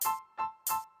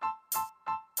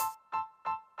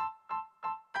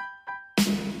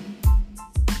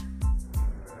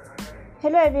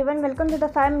Hello everyone, welcome to the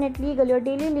 5-Minute Legal, your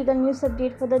daily legal news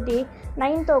update for the day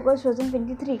 9th August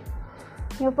 2023.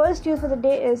 Your first news for the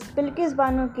day is Bilkis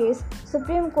Bano case.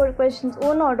 Supreme Court questions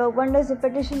own order, wonders if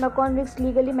petition by convicts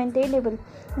legally maintainable.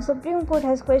 The Supreme Court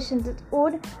has questioned its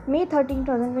own May 13,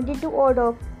 2022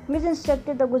 order, which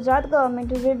instructed the Gujarat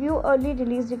government to review early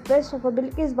release request of a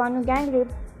Bilkis Bano gang rape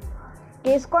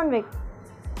case convict.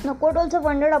 The court also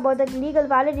wondered about the legal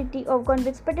validity of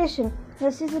convict's petition.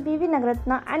 Justices B.V.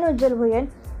 Nagaratna and Ujjal Bhuyan,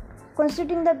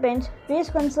 constituting the bench,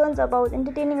 raised concerns about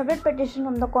entertaining a writ petition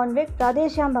from the convict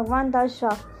Radheshyam Bhagwan Das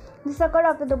Shah. This occurred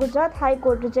after the Gujarat High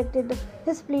Court rejected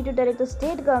his plea to direct the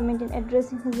state government in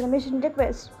addressing his remission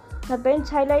request. The bench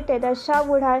highlighted that Shah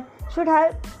should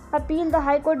have appealed the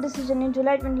High Court decision in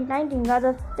July 2019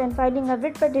 rather than filing a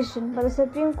writ petition, but the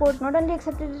Supreme Court not only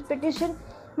accepted his petition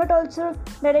but also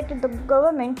directed the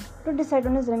government to decide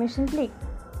on his remission plea.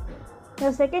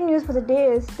 The second news for the day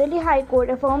is Delhi High Court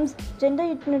affirms gender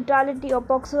neutrality of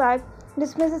POCSO Act,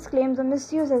 dismisses claims of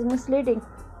misuse as misleading.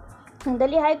 And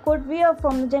Delhi High Court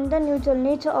reaffirmed the gender neutral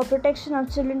nature of protection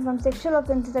of children from sexual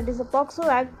offences, that is the POCSO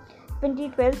Act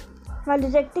 2012, while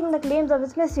rejecting the claims of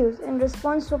its misuse. In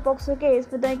response to a POCSO case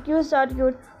where the accused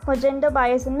argued for gender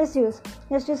bias and misuse,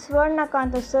 Justice Swarna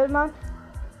Kanta Sharma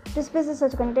dismisses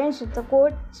such contentions. The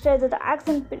court stressed the act's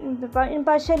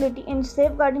impartiality in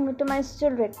safeguarding victimized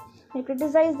children. It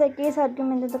criticized the case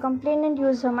argument that the complainant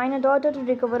used her minor daughter to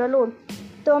recover a loan,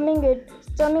 terming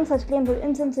such claims as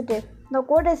insensitive. The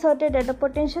court asserted that the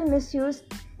potential misuse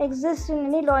exists in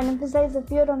any law and emphasized the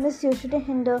fear of misuse should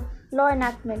hinder law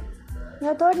enactment.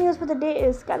 The third news for the day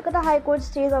is Calcutta High Court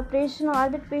stays operation or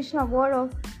arbitration award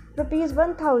of Rs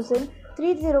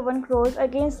 1,301 crores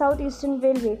against South Eastern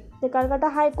Railway. The Calcutta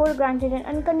High Court granted an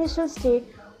unconditional stay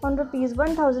on Rs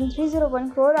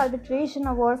 1,301 crore arbitration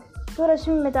award to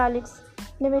Rashmi Metallics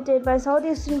Limited by South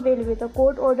Eastern Railway. The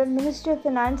court ordered Ministry of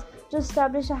Finance to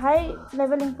establish a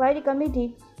high-level inquiry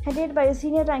committee headed by a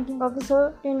senior-ranking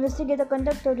officer to investigate the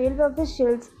conduct of railway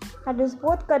officials, that is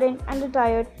both current and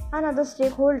retired, and other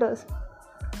stakeholders.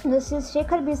 Justice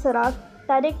Shekhar B. Saraf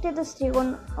directed the stay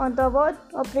on the award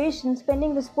operations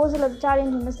pending disposal of the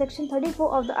challenge under Section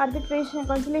 34 of the Arbitration and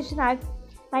Conciliation Act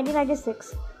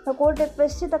 1996. The court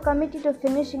requested the committee to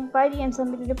finish inquiry and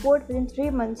submit a report within 3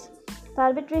 months. The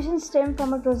arbitration stemmed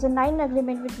from a 2009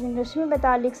 agreement between Rashmi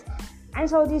Metallics and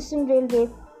South Eastern Railway,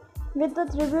 with the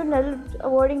tribunal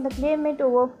awarding the claimant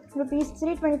over Rs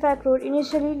 325 crore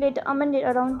initially, later amended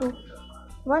around to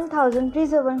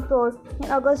 1,301 crore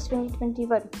in August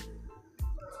 2021.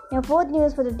 Your fourth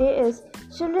news for the day is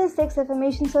Children's sex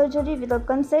affirmation surgery without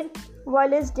consent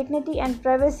violates dignity and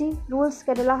privacy, rules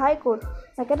Kerala High Court.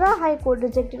 The Kerala High Court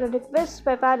rejected a request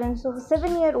by parents of a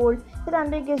 7-year-old with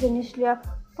ambiguous genitalia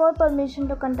for permission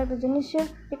to conduct a genital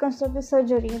reconstructive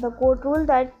surgery. The court ruled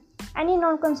that any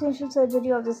non-consensual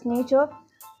surgery of this nature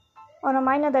on a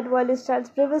minor that violates child's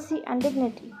privacy and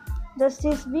dignity.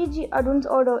 Justice V.G. Arun's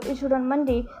order, issued on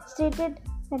Monday, stated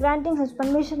that granting such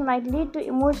permission might lead to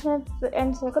emotional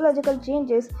and psychological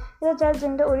changes if the child's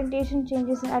gender orientation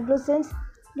changes in adolescence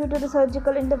due to the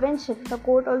surgical intervention. The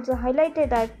court also highlighted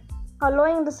that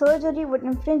allowing the surgery would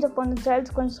infringe upon the child's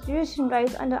constitutional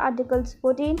rights under Articles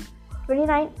 14,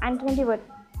 29 and 21.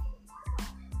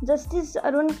 Justice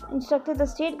Arun instructed the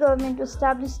state government to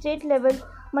establish state-level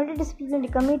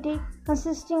multidisciplinary committee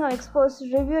consisting of experts to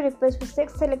review requests for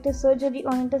sex-selective surgery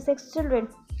on intersex children.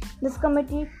 This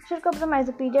committee should comprise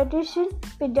a pediatrician,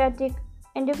 pediatric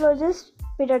endocrinologist,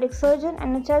 pediatric surgeon,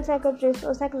 and a child psychiatrist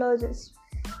or psychologist.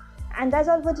 And that's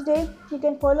all for today. You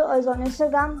can follow us on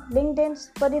Instagram, LinkedIn,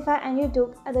 Spotify, and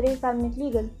YouTube at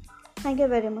 @5MinuteLegal. Thank you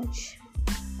very much.